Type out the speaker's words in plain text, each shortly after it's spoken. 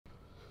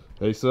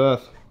Hey,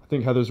 Seth. I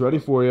think Heather's ready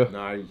for you.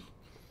 Nice.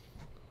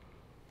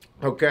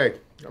 Okay,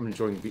 I'm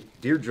enjoying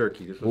deer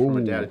jerky. This was from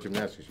my dad at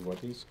gymnastics. You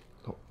want these?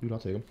 Oh, dude, I'll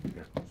take them.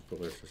 Yeah, it's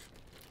delicious.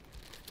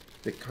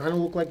 They kind of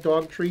look like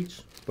dog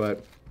treats,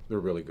 but they're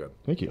really good.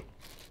 Thank you.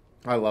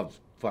 I love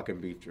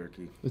fucking beef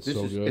jerky. It's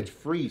so good. It's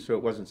free, so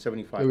it wasn't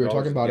 $75. Yeah, we were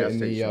talking about it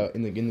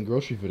in in the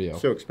grocery video.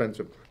 So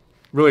expensive.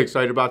 Really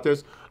excited about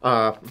this.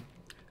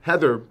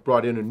 Heather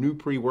brought in a new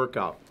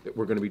pre-workout that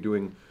we're going to be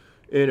doing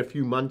in a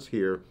few months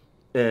here.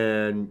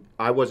 And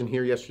I wasn't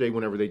here yesterday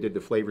whenever they did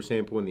the flavor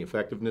sample and the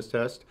effectiveness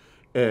test.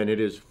 And it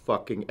is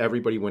fucking,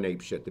 everybody went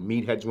ape shit. The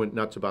meatheads went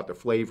nuts about the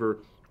flavor,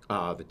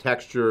 the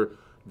texture,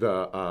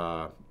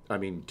 I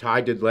mean,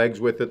 Ty did legs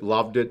with it,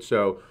 loved it.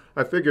 So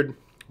I figured,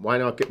 why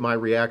not get my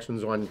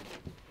reactions on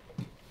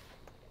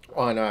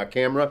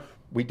camera?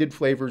 We did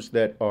flavors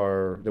that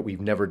we've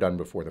never done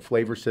before, the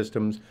flavor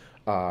systems,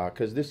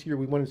 because this year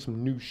we wanted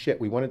some new shit.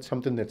 We wanted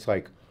something that's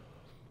like,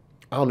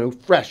 I don't know,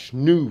 fresh,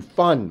 new,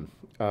 fun,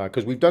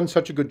 because we've done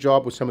such a good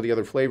job with some of the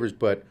other flavors,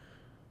 but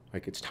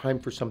like it's time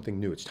for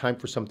something new. It's time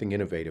for something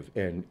innovative.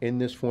 And in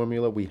this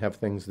formula, we have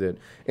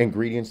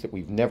ingredients that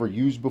we've never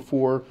used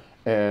before.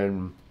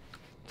 And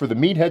for the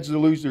meatheads to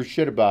lose their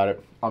shit about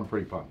it, I'm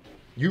pretty pumped.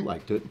 You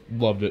liked it.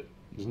 Loved it.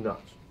 It was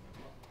nuts.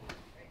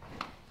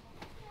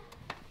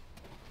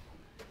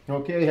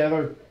 Okay,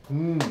 Heather.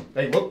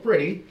 They look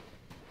pretty.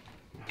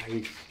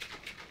 Nice.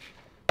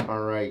 All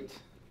right.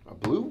 A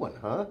blue one,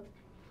 huh?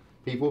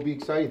 People will be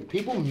excited.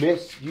 People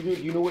miss,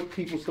 you know what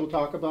people still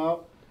talk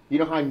about? You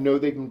know how I know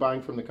they've been buying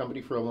from the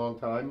company for a long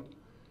time?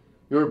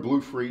 You're a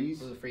Blue Freeze.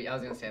 Blue Freeze. I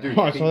was going to say Dude, that.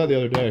 Oh, I saw that the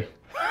other day.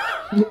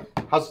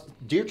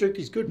 Deer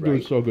jerky's good, right? Dude,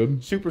 it's so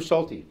good. Super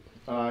salty.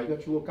 You got your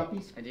little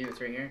cuppies? I do.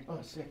 It's right here. Oh,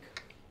 sick.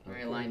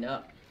 Already lined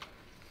up.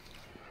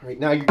 All right,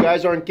 now you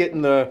guys aren't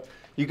getting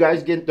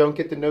don't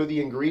get to know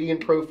the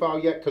ingredient profile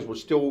yet because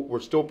we're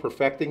still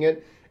perfecting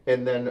it,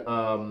 and then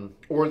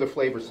or the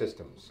flavor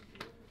systems.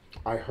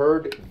 I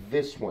heard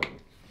this one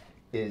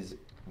is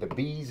the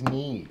bee's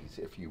knees,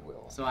 if you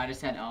will. So I just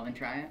had Alvin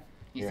try it.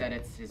 He said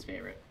it's his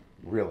favorite.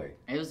 Really?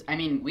 It was. I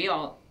mean, we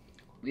all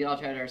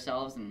tried it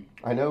ourselves, and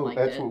I know liked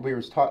that's it. what we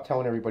were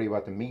telling everybody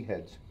about the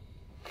meatheads.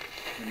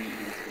 The meat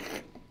is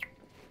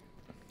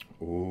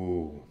good.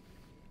 Ooh,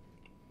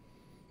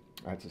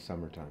 that's a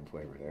summertime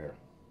flavor there.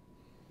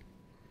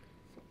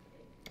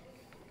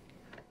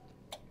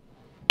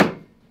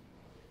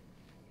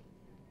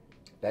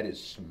 That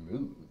is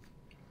smooth.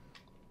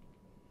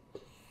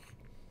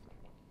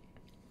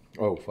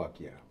 Oh, fuck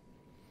yeah.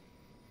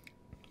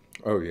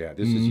 Oh, yeah.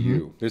 This is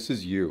you. This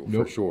is you,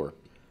 for sure.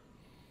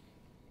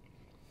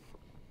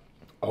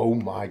 Oh,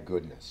 my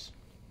goodness.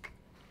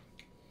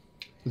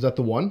 Is that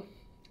the one?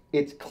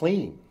 It's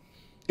clean.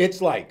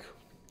 It's like,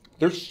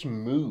 they're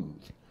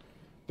smooth.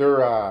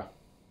 They're, oh,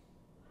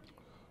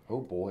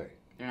 boy.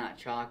 They're not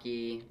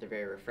chalky. They're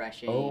very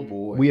refreshing. Oh,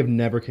 boy. We have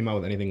never came out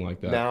with anything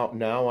like that.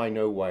 Now I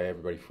know why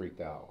everybody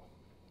freaked out.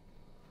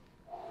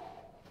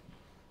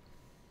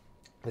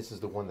 This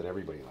is the one that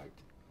everybody liked.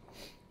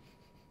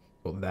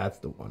 Well, that's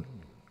the one.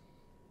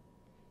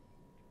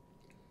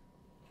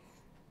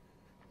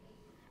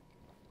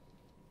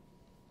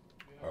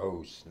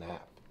 Oh,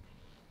 snap.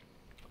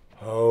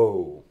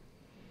 Oh.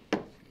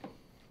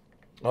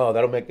 Oh,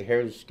 that'll make the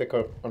hairs stick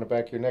up on the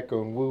back of your neck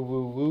going woo,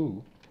 woo,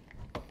 woo.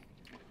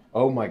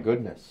 Oh, my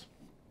goodness.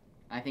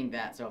 I think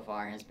that so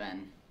far has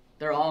been.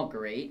 They're all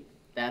great.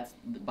 That's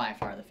by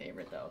far the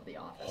favorite, though, of the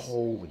office.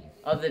 Holy.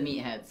 Of the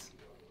meatheads.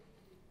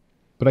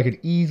 But I could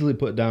easily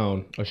put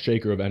down a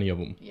shaker of any of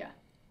them. Yeah.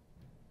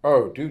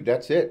 Oh, dude,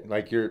 that's it.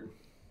 Like you're...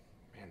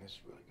 Man, this is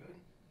really good.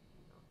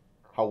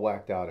 How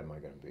whacked out am I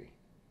going to be?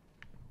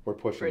 We're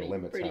pushing the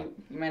limits out.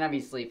 You might not be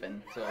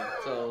sleeping till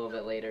a little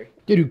bit later.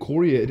 Yeah, dude,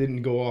 Corey, it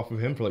didn't go off of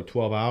him for like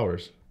 12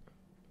 hours.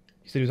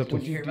 He said he was up to...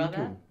 Did you hear about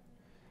that?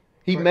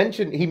 He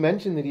mentioned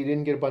that he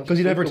didn't get a bunch of Because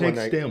he sleep never for one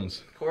takes night.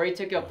 stims. Corey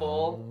took a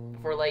full,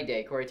 before leg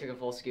day, Corey took a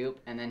full scoop,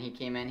 and then he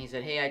came in, he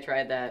said, hey, I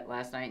tried that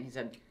last night, and he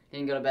said he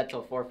didn't go to bed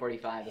till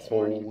 4:45 this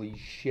morning. Holy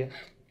shit.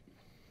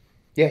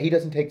 Yeah, he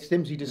doesn't take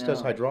stims, he just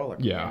does hydraulic.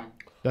 Yeah,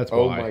 that's why.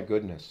 Oh my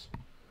goodness.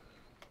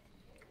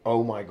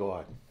 Oh my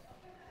God.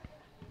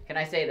 Can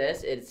I say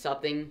this? It's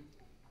something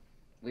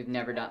we've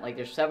never done. Like,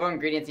 there's several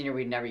ingredients in here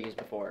we've never used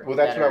before. Well,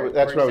 that's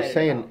what I was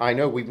saying. About. I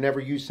know we've never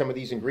used some of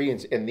these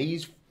ingredients, and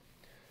these,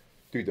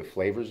 dude, the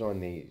flavors on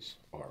these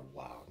are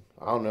wild.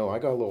 I don't know.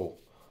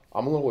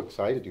 I'm a little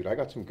excited, dude. I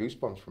got some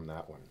goosebumps from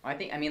that one.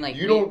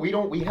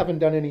 We haven't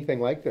done anything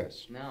like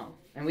this. No,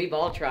 and we've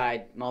all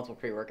tried multiple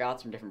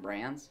pre-workouts from different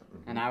brands,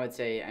 and I would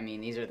say, I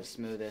mean, these are the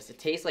smoothest. It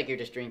tastes like you're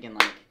just drinking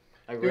like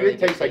a really. Dude, it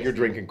tastes like you're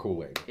drinking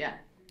Kool-Aid. Yeah.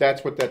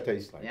 That's what that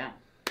tastes like. Yeah.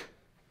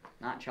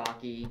 Not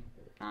chalky.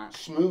 Not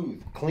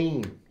smooth,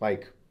 clean,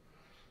 like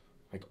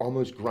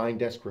almost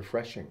grind-esque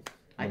refreshing.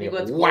 I think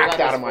what's cool about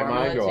this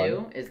formula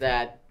too is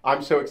that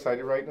I'm so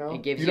excited right now.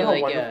 It gives you know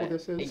like how wonderful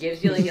this is? It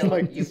gives you like a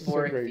like,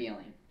 euphoric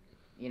feeling.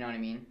 You know what I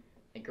mean?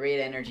 Like great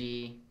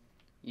energy.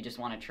 You just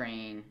want to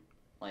train.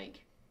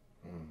 Like.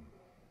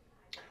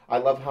 I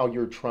love how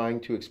you're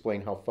trying to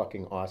explain how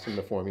fucking awesome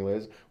the formula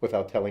is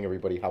without telling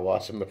everybody how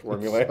awesome the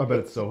formula is. I bet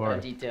it's so About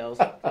hard. details.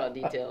 About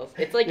details.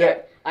 It's like Yeah.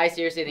 I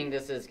seriously think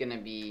this is gonna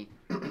be,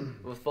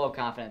 with full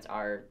confidence,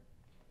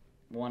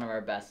 one of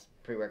our best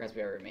pre-workouts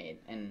we ever made,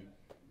 and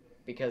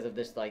because of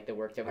this, like the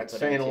work that we That's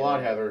put saying into a lot,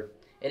 it. Heather.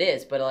 It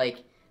is, but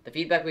like the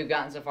feedback we've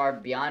gotten so far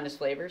beyond just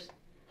flavors,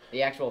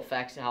 the actual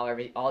effects, how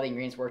all the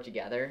ingredients work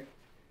together,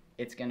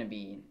 it's gonna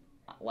be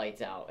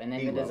lights out. And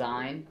then He the loved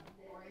design,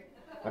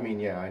 I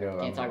mean, yeah, I know.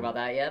 can't talk about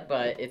that yet,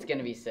 but it's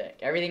gonna be sick.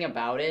 Everything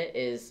about it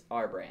is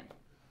our brand.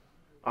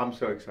 I'm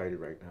so excited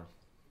right now.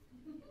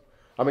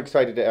 I'm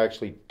excited to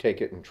actually take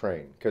it and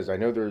train because I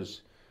know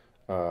there's,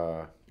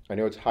 I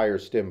know it's higher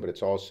stim, but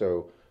it's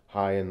also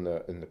high in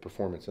the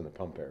performance in the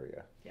pump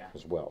area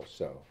as well.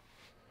 So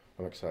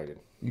I'm excited.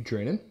 You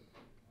training?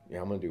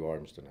 Yeah, I'm gonna do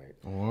arms tonight.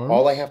 Arms?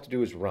 All I have to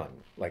do is run.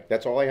 Like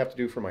that's all I have to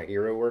do for my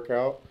hero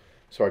workout.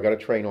 So I got to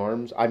train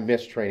arms. I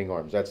miss training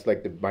arms. That's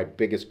like my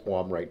biggest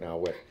qualm right now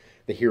with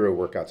the hero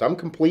workouts. I'm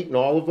completing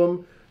all of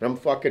them,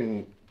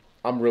 and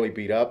I'm really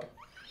beat up.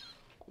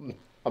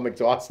 I'm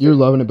exhausted. You're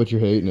loving it, but you're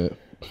hating it.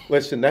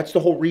 Listen, that's the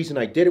whole reason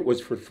I did it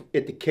was for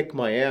it to kick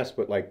my ass,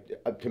 but like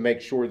to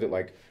make sure that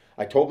like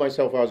I told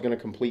myself I was going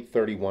to complete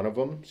 31 of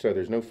them. So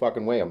there's no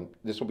fucking way.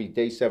 This will be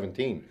day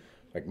 17.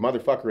 Like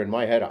motherfucker in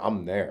my head,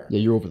 I'm there. Yeah,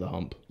 you're over the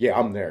hump. Yeah,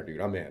 I'm there, dude.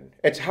 I'm in.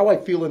 It's how I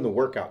feel in the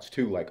workouts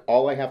too. Like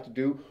all I have to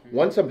do,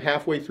 once I'm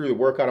halfway through the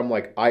workout, I'm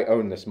like, I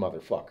own this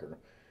motherfucker.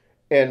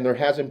 And there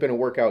hasn't been a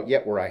workout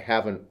yet where I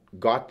haven't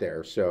got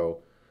there. So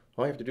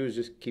all I have to do is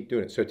just keep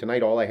doing it. So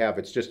tonight, all I have,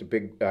 it's just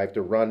I have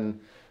to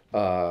run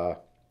a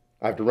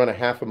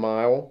half a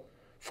mile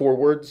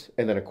forwards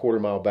and then a quarter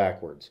mile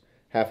backwards.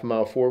 Half a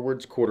mile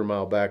forwards, quarter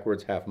mile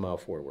backwards, half a mile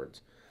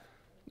forwards.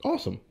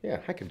 Awesome.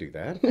 Yeah, I can do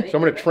that. So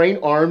I'm going to train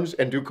arms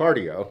and do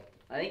cardio.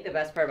 I think the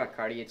best part about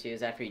cardio too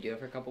is after you do it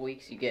for a couple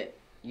weeks, you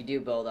do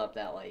build up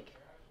that like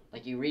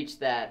you reach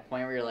that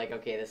point where you're like,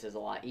 okay, this is a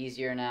lot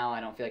easier now. I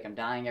don't feel like I'm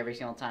dying every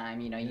single time.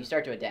 You know, you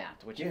start to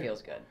adapt, which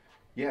feels good.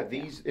 Yeah,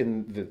 these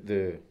in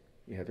the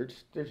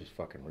they're just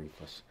fucking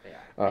ruthless. They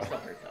are. They still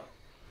hurt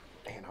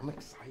though. Man, I'm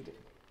excited.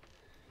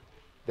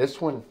 This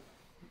one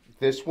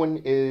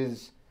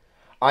is.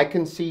 I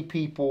can see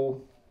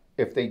people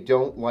if they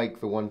don't like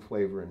the one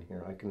flavor in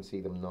here. I can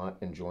see them not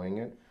enjoying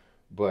it,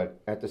 but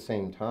at the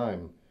same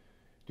time,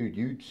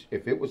 dude,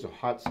 if it was a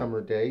hot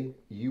summer day,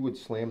 you would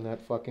slam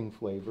that fucking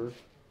flavor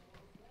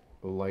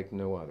like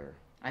no other.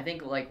 I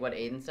think like what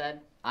Aiden said,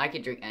 I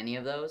could drink any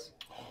of those.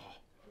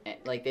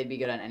 Like they'd be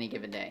good on any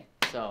given day.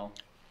 So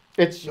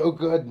it's so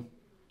good.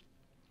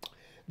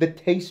 The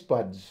taste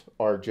buds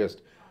are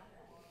just.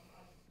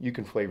 You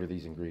can flavor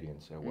these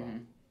ingredients so well. Mm-hmm.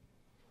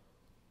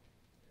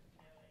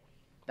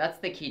 That's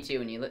the key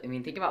too.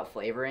 Think about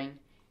flavoring.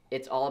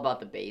 It's all about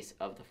the base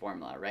of the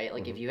formula, right?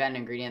 Like if you had an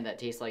ingredient that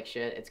tastes like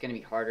shit, it's gonna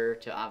be harder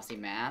to obviously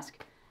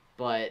mask.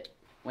 But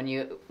when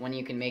you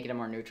can make it a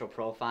more neutral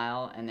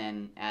profile and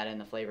then add in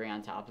the flavoring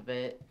on top of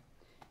it,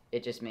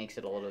 it just makes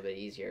it a little bit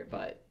easier.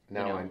 But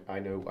now I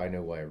know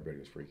why everybody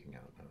was freaking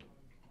out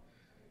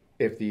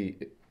now.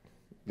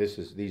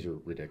 These are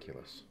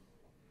ridiculous.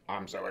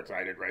 I'm so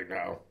excited right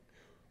now.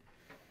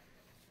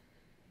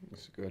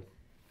 This is good.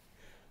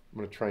 I'm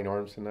gonna train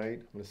arms tonight.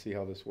 I'm gonna see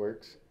how this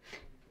works.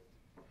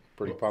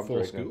 Pretty pumped full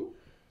right scoop? now.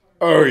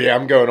 Oh yeah,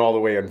 I'm going all the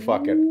way and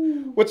fuck it.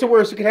 What's the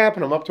worst that could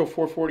happen? I'm up till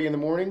 4:40 in the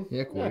morning.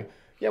 Yeah, cool.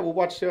 Yeah, we'll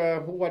watch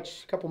a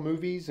couple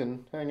movies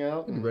and hang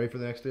out. And ready for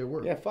the next day of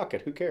work. Yeah, fuck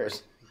it. Who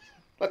cares?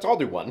 Let's all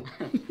do one.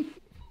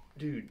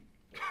 Dude,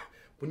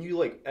 when you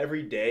like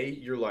every day,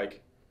 you're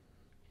like,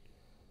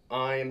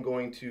 I am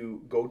going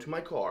to go to my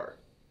car,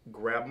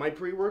 grab my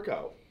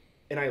pre-workout,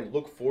 and I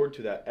look forward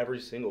to that every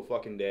single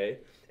fucking day,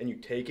 and you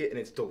take it and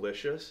it's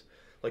delicious.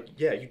 Like,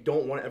 yeah, you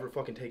don't want to ever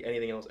fucking take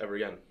anything else ever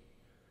again.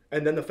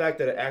 And then the fact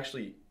that it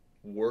actually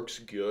works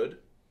good,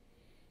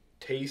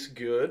 tastes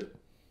good.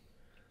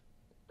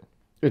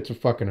 It's a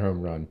fucking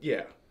home run.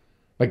 Yeah.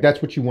 Like,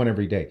 that's what you want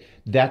every day.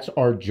 That's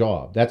our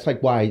job. That's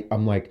like why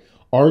I'm like,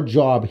 our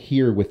job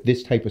here with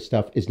this type of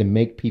stuff is to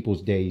make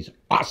people's days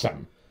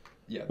awesome.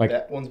 Yeah, like,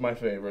 that one's my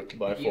favorite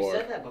by far. You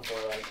said that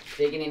before, like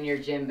digging in your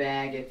gym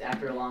bag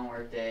after a long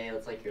work day.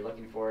 It's like you're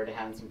looking forward to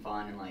having some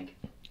fun and like,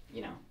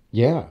 you know.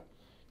 Yeah,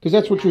 because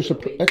that's what you're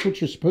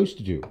supposed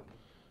to do.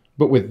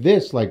 But with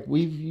this, like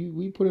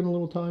we put in a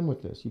little time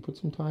with this. You put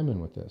some time in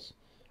with this,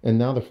 and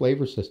now the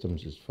flavor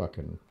systems is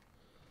fucking.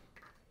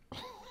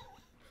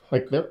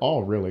 Like they're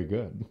all really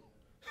good.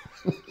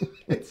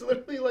 It's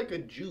literally like a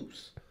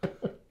juice.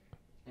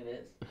 It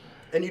is.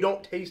 And you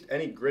don't taste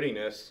any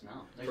grittiness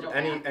from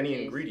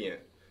any ingredient.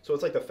 So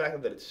it's like the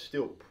fact that it's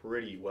still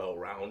pretty well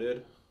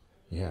rounded.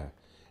 Yeah.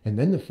 And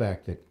then the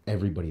fact that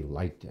everybody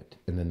liked it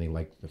and then they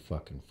liked the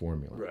fucking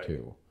formula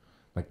too.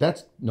 Like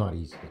that's not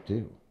easy to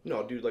do.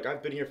 No, dude, like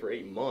I've been here for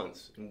 8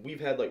 months and we've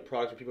had like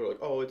products where people are like,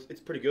 "Oh, it's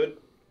pretty good."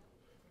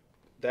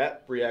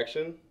 That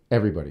reaction,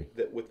 everybody.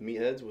 That with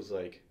meatheads was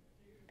like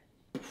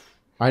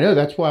I know,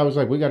 that's why I was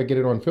like, we got to get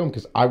it on film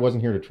because I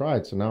wasn't here to try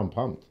it, so now I'm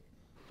pumped.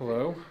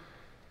 Hello?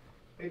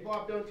 Hey,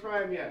 Bob, don't try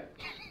them yet.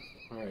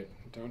 All right,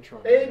 don't try.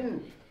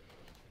 Aiden!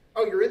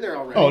 Oh, you're in there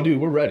already. Oh, dude,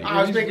 we're ready.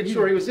 I was making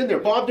sure he was in there.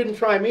 Bob didn't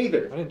try him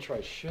either. I didn't try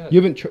shit.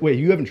 You haven't wait.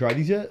 You haven't tried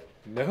these yet?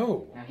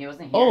 No. No, he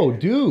wasn't here. Oh,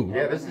 dude.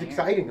 Yeah, this is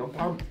exciting. I'm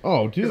pumped.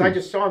 Oh, dude. Because I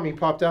just saw him, he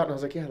popped out, and I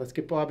was like, yeah, let's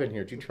get Bob in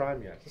here. Did you try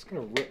him yet? Is this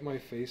gonna rip my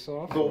face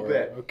off? A little or-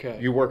 bit. Okay.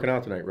 You working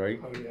out tonight, right?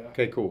 Oh yeah.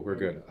 Okay, cool. We're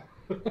good.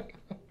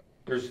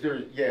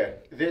 Yeah,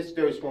 this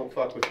dose won't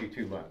fuck with you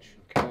too much.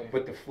 Okay.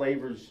 But the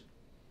flavor's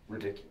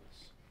ridiculous.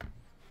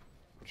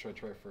 What should I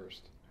try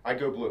first? I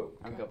go blue.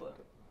 I'll go blue.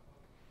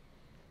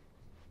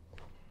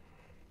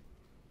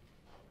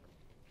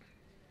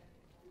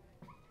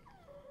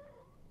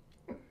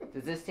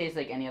 Does this taste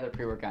like any other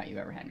pre-workout you've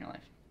ever had in your life?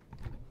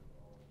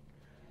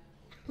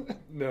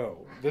 No,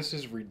 this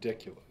is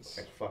ridiculous.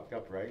 That's fucked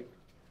up, right?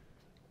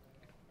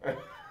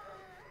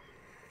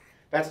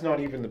 That's not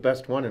even the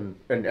best one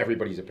in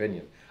everybody's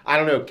opinion. I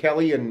don't know.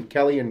 Kelly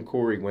and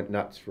Corey went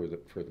nuts for the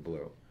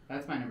blue.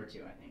 That's my number 2,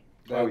 I think.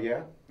 Oh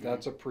yeah?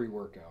 That's a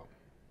pre-workout.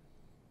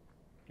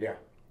 Yeah.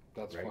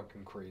 That's Right.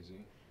 fucking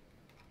crazy.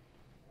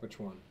 Which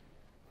one?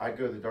 I'd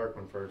go the dark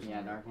one first.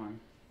 Yeah, dark one.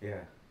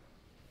 Yeah.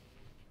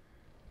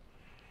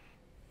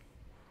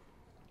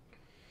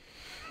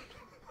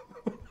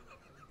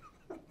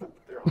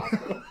 They're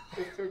awesome.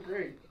 They're so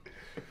great.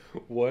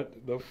 What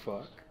the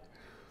fuck?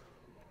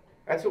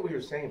 That's what we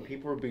were saying.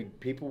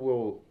 People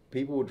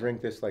will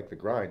drink this like the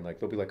grind. Like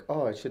they'll be like,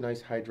 "Oh, it's a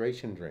nice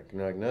hydration drink," and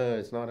you're like, "No,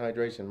 it's not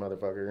hydration,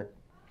 motherfucker."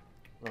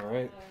 All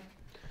right.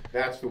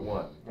 That's the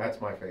one.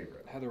 That's my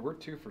favorite. Heather, we're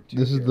 2 for 2.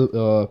 This is here.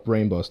 the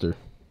Brain Buster.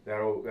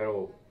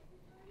 That'll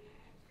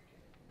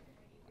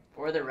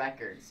For the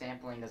record,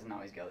 sampling doesn't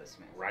always go this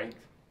smooth. right.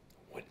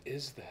 What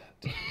is that?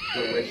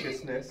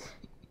 Deliciousness.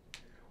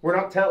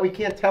 We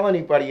can't tell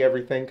anybody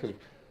everything because,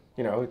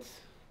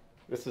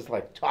 this is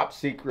like top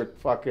secret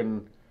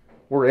fucking.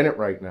 We're in it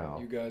right now.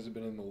 You guys have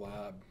been in the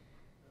lab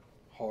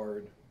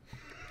hard.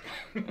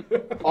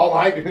 All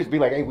I do is be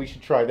like, hey, we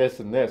should try this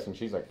and this. And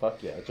she's like,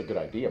 fuck yeah, it's a good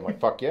idea. I'm like,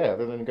 fuck yeah,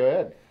 then go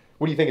ahead.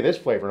 What do you think of this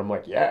flavor? I'm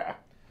like, yeah.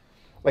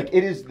 Like,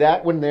 it is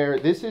that when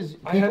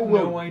I have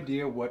no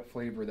idea what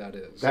flavor that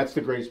is. That's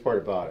the greatest part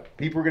about it.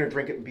 People are going to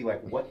drink it and be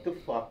like, what the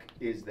fuck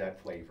is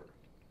that flavor?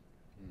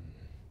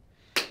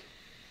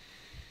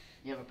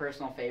 You have a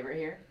personal favorite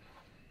here?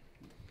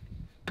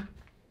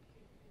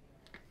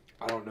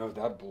 I don't know.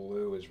 That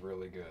blue is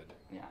really good.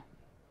 Yeah.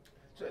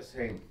 Just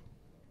saying,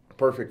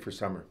 perfect for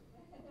summer.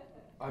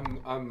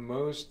 I'm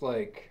most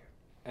like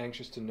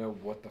anxious to know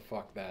what the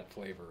fuck that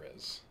flavor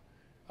is.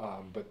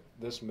 But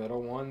this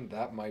middle one,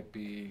 that might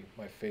be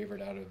my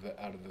favorite out of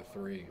the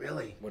 3.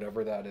 Really?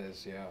 Whatever that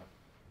is, yeah.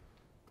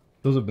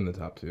 Those have been the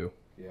top 2.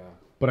 Yeah.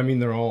 But I mean,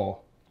 they're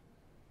all.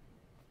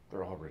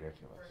 They're all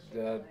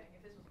ridiculous.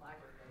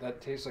 That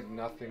tastes like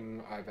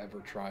nothing I've ever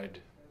tried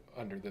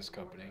under this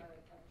company.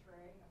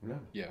 No.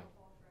 Yeah.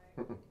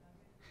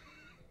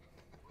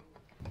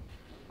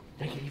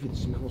 It even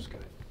smells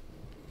good.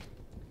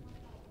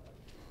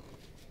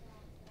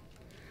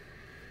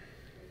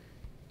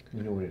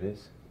 You know what it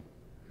is?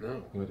 No. You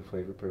know what the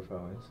flavor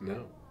profile is? No.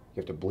 You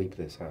have to bleep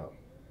this out.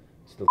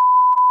 It's the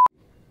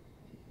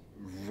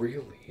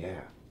Really?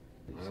 yeah.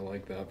 I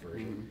like that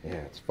version. Yeah,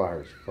 it's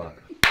fire as fuck.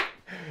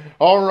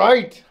 All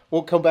right.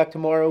 We'll come back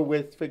tomorrow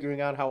with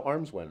figuring out how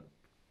arms went.